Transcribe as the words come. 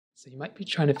So you might be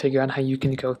trying to figure out how you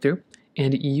can go through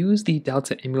and use the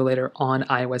Delta emulator on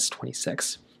iOS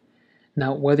 26.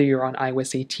 Now, whether you're on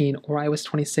iOS 18 or iOS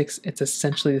 26, it's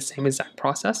essentially the same exact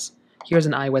process. Here's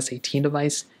an iOS 18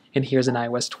 device, and here's an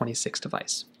iOS 26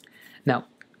 device. Now,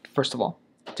 first of all,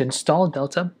 to install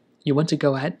Delta, you want to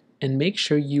go ahead and make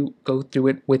sure you go through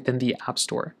it within the App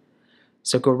Store.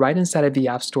 So go right inside of the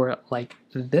App Store like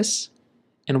this,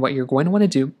 and what you're going to want to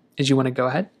do is you want to go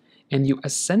ahead and you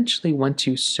essentially want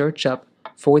to search up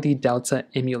for the Delta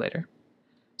emulator.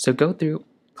 So go through,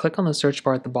 click on the search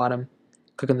bar at the bottom,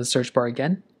 click on the search bar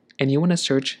again, and you want to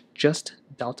search just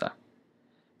Delta.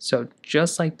 So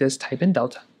just like this, type in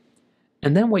Delta.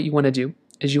 And then what you want to do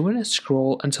is you want to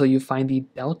scroll until you find the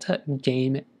Delta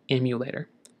game emulator.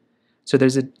 So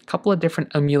there's a couple of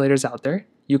different emulators out there.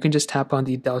 You can just tap on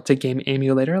the Delta game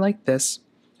emulator like this,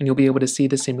 and you'll be able to see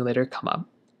this emulator come up.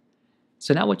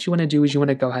 So now what you want to do is you want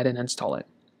to go ahead and install it.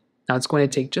 Now it's going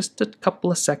to take just a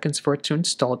couple of seconds for it to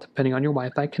install depending on your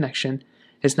Wi-Fi connection.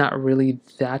 It's not really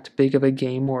that big of a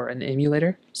game or an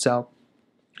emulator, so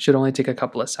it should only take a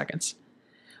couple of seconds.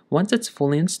 Once it's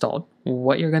fully installed,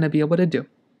 what you're going to be able to do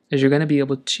is you're going to be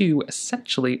able to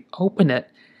essentially open it,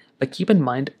 but keep in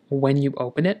mind when you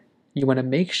open it, you want to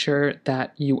make sure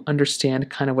that you understand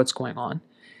kind of what's going on.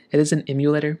 It is an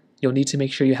emulator. You'll need to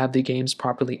make sure you have the games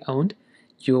properly owned.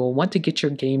 You'll want to get your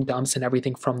game dumps and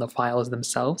everything from the files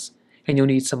themselves, and you'll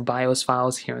need some BIOS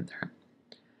files here and there.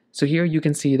 So here you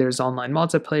can see there's online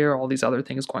multiplayer, all these other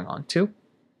things going on too.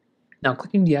 Now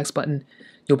clicking the X button,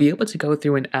 you'll be able to go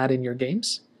through and add in your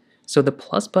games. So the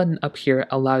plus button up here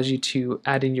allows you to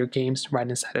add in your games right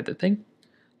inside of the thing.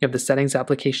 You have the settings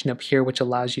application up here, which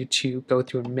allows you to go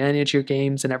through and manage your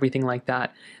games and everything like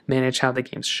that, manage how the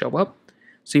games show up.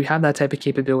 So you have that type of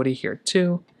capability here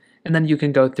too. And then you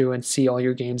can go through and see all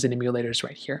your games and emulators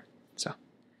right here. So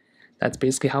that's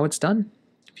basically how it's done.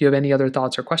 If you have any other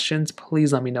thoughts or questions,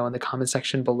 please let me know in the comment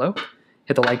section below.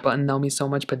 Hit the like button, that'll mean so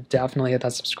much, but definitely hit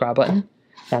that subscribe button.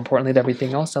 More importantly than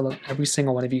everything else, I love every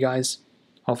single one of you guys.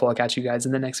 Hopefully I'll catch you guys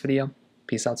in the next video.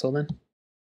 Peace out till then.